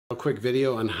A quick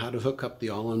video on how to hook up the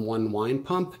all-in-one wine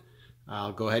pump.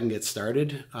 I'll go ahead and get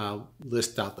started. I'll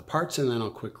list out the parts and then I'll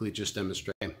quickly just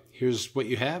demonstrate. Here's what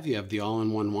you have. You have the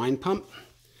all-in-one wine pump.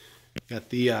 Got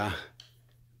the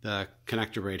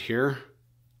connector right here.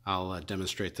 I'll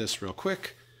demonstrate this real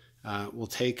quick. We'll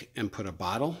take and put a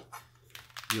bottle.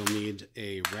 You'll need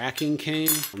a racking cane.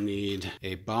 You'll need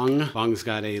a bung. Bung's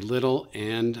got a little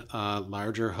and a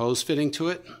larger hose fitting to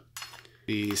it.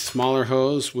 The smaller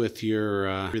hose with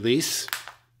your release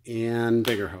and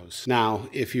bigger hose. Now,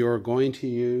 if you're going to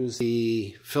use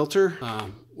the filter,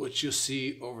 which you'll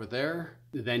see over there,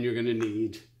 then you're going to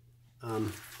need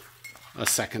a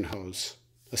second hose,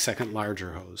 a second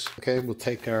larger hose. Okay, we'll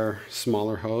take our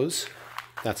smaller hose.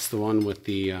 That's the one with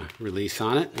the release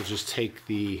on it. We'll just take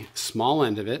the small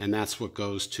end of it, and that's what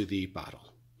goes to the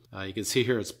bottle. You can see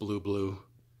here it's blue.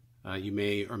 You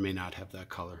may or may not have that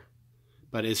color,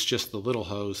 but it's just the little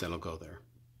hose that'll go there.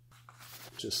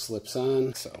 Just slips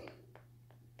on, so.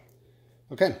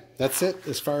 Okay, that's it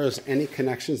as far as any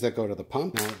connections that go to the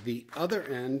pump. Now, the other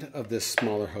end of this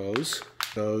smaller hose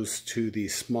goes to the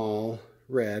small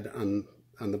red on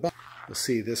the bottom. You'll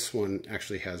see this one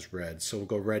actually has red, so we'll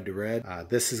go red to red.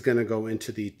 This is going to go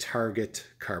into the target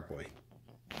carboy.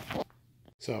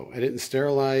 So I didn't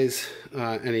sterilize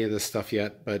any of this stuff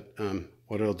yet, but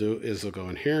what it'll do is it'll go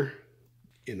in here,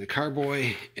 in the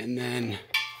carboy, and then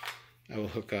I will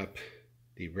hook up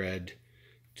the red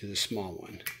to the small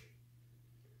one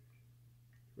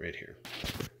right here,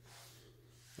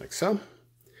 like so.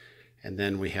 And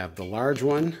then we have the large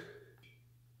one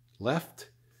left.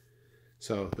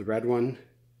 So the red one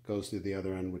goes to the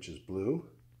other end, which is blue.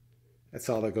 That's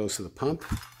all that goes to the pump.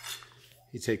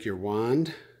 You take your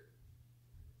wand,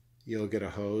 you'll get a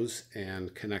hose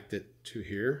and connect it to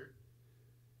here,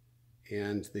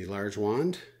 and the large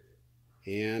wand,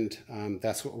 and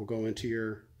that's what will go into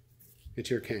your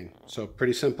cane. So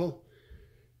pretty simple.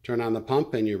 Turn on the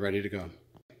pump and you're ready to go.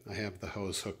 I have the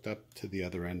hose hooked up to the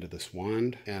other end of this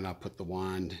wand, and I'll put the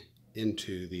wand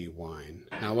into the wine.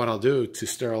 Now what I'll do to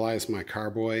sterilize my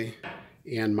carboy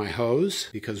and my hose,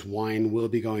 because wine will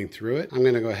be going through it, I'm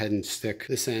going to go ahead and stick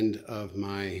this end of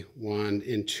my wand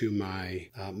into my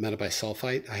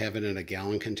metabisulfite. I have it in a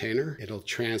gallon container. It'll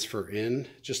transfer in,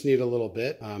 just need a little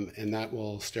bit, and that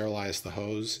will sterilize the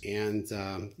hose, and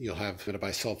you'll have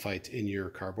metabisulfite in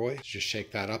your carboy. Just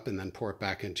shake that up and then pour it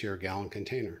back into your gallon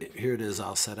container. Here it is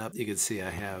all set up. You can see I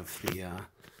have the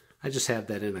I just have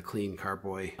that in a clean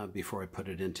carboy before I put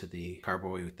it into the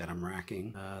carboy that I'm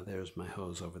racking. There's my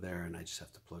hose over there, and I just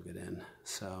have to plug it in.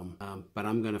 So, but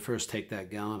I'm going to first take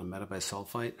that gallon of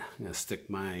metabisulfite. I'm going to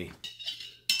stick my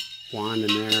wand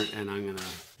in there, and I'm going to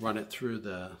run it through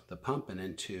the pump and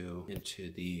into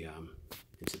the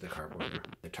carboy,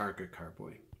 the target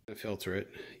carboy. To filter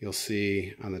it, you'll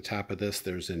see on the top of this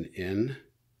there's an in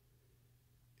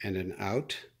and an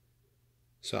out.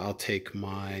 So I'll take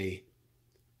my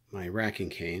racking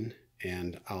cane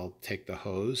and I'll take the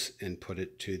hose and put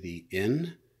it to the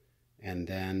in, and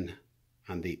then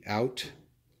on the out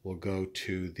we'll go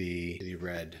to the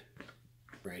red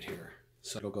right here.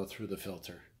 So it'll go through the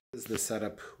filter. This is the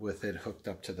setup with it hooked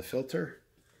up to the filter.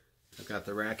 I've got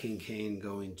the racking cane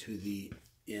going to the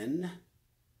in,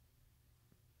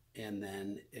 and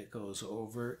then it goes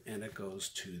over and it goes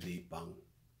to the bung.